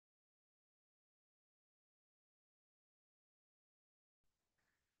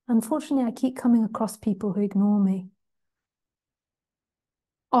unfortunately, I keep coming across people who ignore me.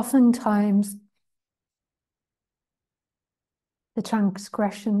 Oftentimes, the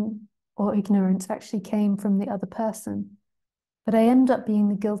transgression or ignorance actually came from the other person, but I end up being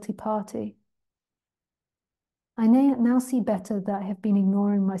the guilty party. I now see better that I have been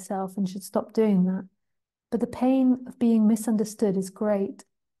ignoring myself and should stop doing that. But the pain of being misunderstood is great.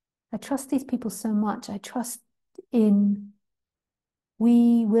 I trust these people so much. I trust in,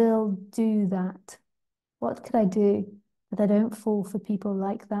 we will do that. What could I do that I don't fall for people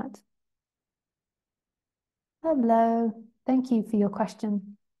like that? Hello. Thank you for your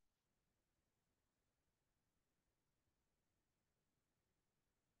question.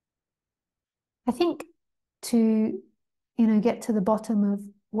 I think to, get to the bottom of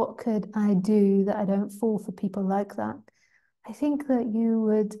what could I do that I don't fall for people like that, I think that you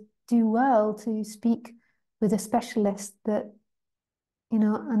would do well to speak with a specialist that,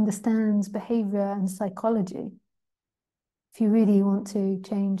 understands behavior and psychology if you really want to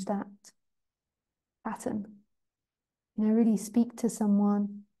change that pattern. Really speak to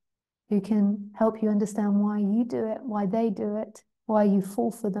someone who can help you understand why you do it, why they do it, why you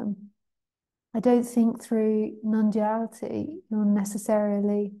fall for them. I don't think through non-duality you'll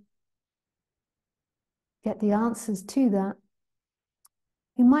necessarily get the answers to that.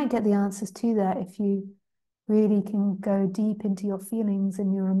 You might get the answers to that if you really can go deep into your feelings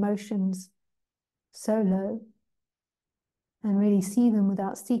and your emotions solo and really see them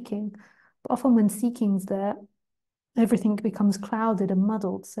without seeking. But often when seeking's there, everything becomes clouded and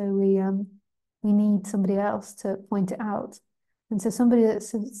muddled. So we need somebody else to point it out. And so somebody that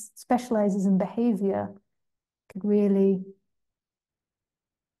specializes in behavior could really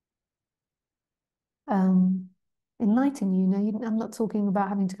enlighten you. I'm not talking about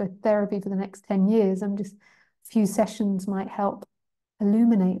having to go to therapy for the next 10 years. I'm just, a few sessions might help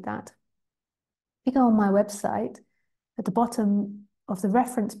illuminate that. If you go on my website, at the bottom of the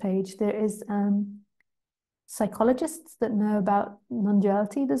reference page, there is psychologists that know about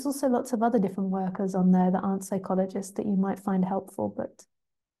non-duality. There's also lots of other different workers on there that aren't psychologists that you might find helpful.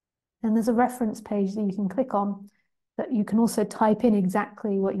 And there's a reference page that you can click on that you can also type in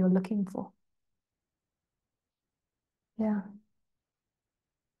exactly what you're looking for. Yeah.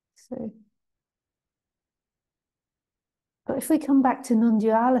 So, but if we come back to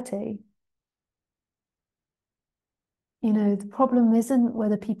non-duality, the problem isn't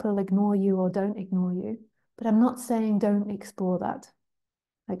whether people ignore you or don't ignore you, but I'm not saying don't explore that.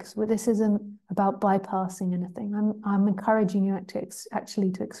 Like, so this isn't about bypassing anything. I'm encouraging you to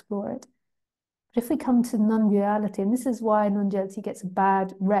actually to explore it. But if we come to non-duality, and this is why non-duality gets a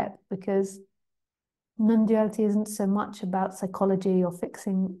bad rep, because non-duality isn't so much about psychology or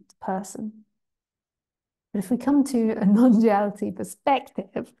fixing the person. But if we come to a non-duality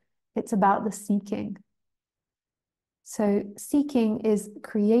perspective, it's about the seeking. So seeking is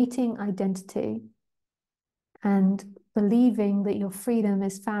creating identity and believing that your freedom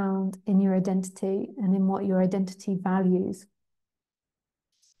is found in your identity and in what your identity values.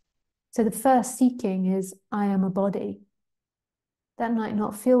 So the first seeking is, I am a body. That might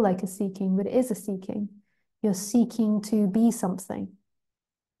not feel like a seeking, but it is a seeking. You're seeking to be something.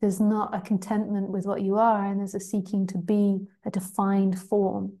 There's not a contentment with what you are, and there's a seeking to be a defined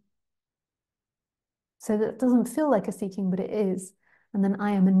form. So that doesn't feel like a seeking, but it is. And then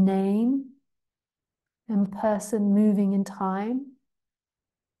I am a name, and a person moving in time,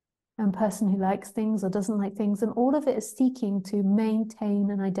 and a person who likes things or doesn't like things. And all of it is seeking to maintain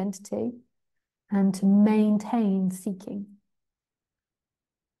an identity and to maintain seeking.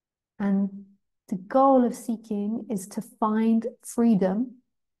 And the goal of seeking is to find freedom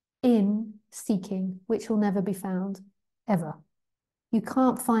in seeking, which will never be found, ever. You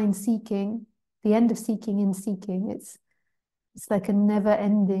can't find seeking, the end of seeking in seeking. It's like a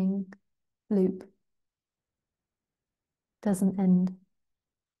never-ending loop. Doesn't end.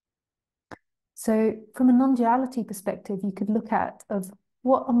 So from a non-duality perspective, you could look at of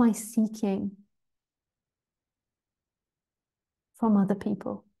what am I seeking from other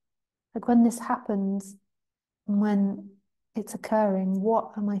people? Like when this happens, when it's occurring,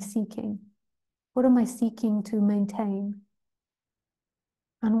 what am I seeking? What am I seeking to maintain?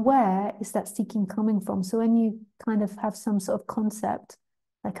 And where is that seeking coming from? So when you kind of have some sort of concept,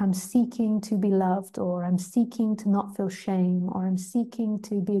 like I'm seeking to be loved, or I'm seeking to not feel shame, or I'm seeking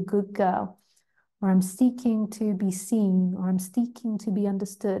to be a good girl, or I'm seeking to be seen, or I'm seeking to be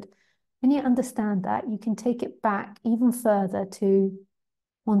understood. When you understand that, you can take it back even further to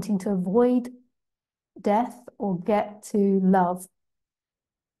wanting to avoid death or get to love,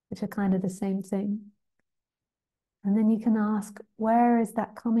 which are kind of the same thing. And then you can ask, where is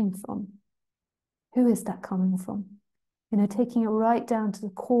that coming from? Who is that coming from? Taking it right down to the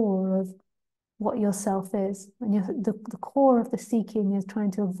core of what your self is. And the core of the seeking is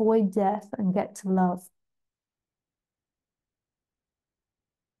trying to avoid death and get to love.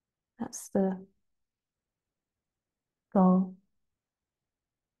 That's the goal.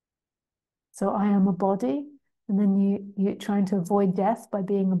 So I am a body, and then you're trying to avoid death by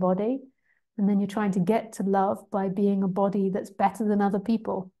being a body, and then you're trying to get to love by being a body that's better than other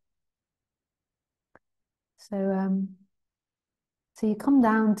people. So you come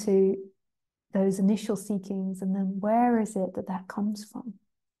down to those initial seekings, and then where is it that comes from?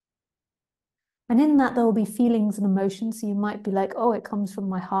 And in that, there will be feelings and emotions. So you might be like, oh, it comes from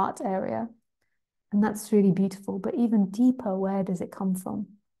my heart area. And that's really beautiful. But even deeper, where does it come from?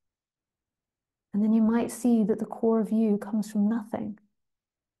 And then you might see that the core of you comes from nothing.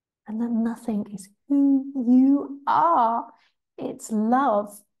 And that nothing is who you are. It's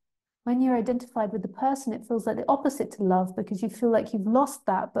love. When you're identified with the person, it feels like the opposite to love because you feel like you've lost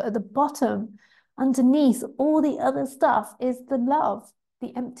that. But at the bottom, underneath all the other stuff is the love,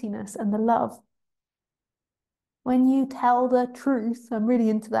 the emptiness and the love. When you tell the truth, I'm really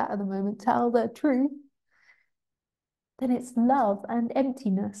into that at the moment, tell the truth, then it's love and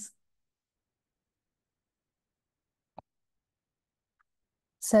emptiness.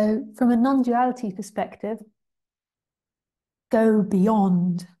 So from a non-duality perspective, go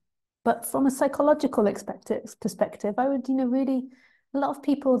beyond. But from a psychological perspective, I would, really, a lot of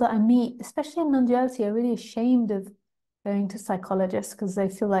people that I meet, especially in non-duality, are really ashamed of going to psychologists because they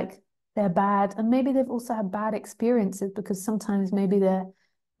feel like they're bad. And maybe they've also had bad experiences because sometimes maybe they're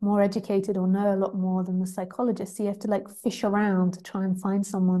more educated or know a lot more than the psychologist. So you have to like fish around to try and find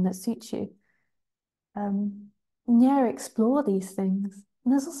someone that suits you. Yeah, explore these things.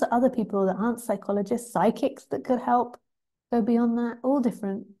 And there's also other people that aren't psychologists, psychics that could help go beyond that, all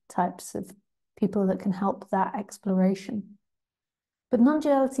different types of people that can help that exploration. But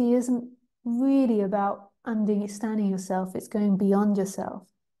non-duality isn't really about understanding yourself, it's going beyond yourself.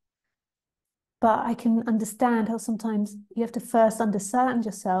 But I can understand how sometimes you have to first understand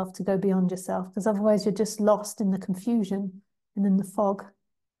yourself to go beyond yourself, because otherwise you're just lost in the confusion and in the fog.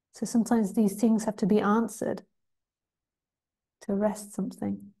 So sometimes these things have to be answered to arrest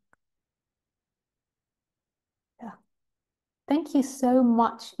something. Yeah. Thank you so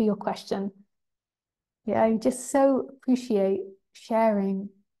much for your question. Yeah, I just so appreciate sharing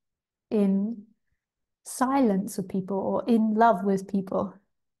in silence with people or in love with people.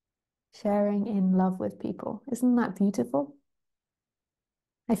 Sharing in love with people. Isn't that beautiful?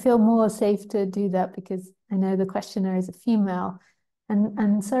 I feel more safe to do that because I know the questioner is a female.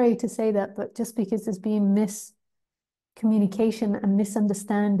 And sorry to say that, but just because there's been miscommunication and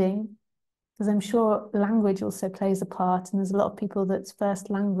misunderstanding, because I'm sure language also plays a part, and there's a lot of people that's first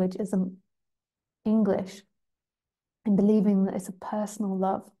language isn't English, and believing that it's a personal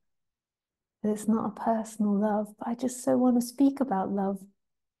love. That it's not a personal love, but I just so want to speak about love.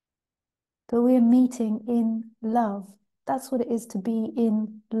 That we're meeting in love. That's what it is to be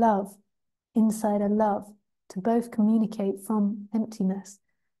in love, inside a love, to both communicate from emptiness,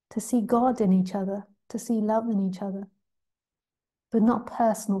 to see God in each other, to see love in each other. But not a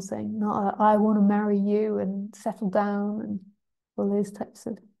personal thing, not a, I want to marry you and settle down and all those types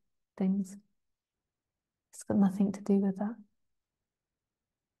of things. It's got nothing to do with that.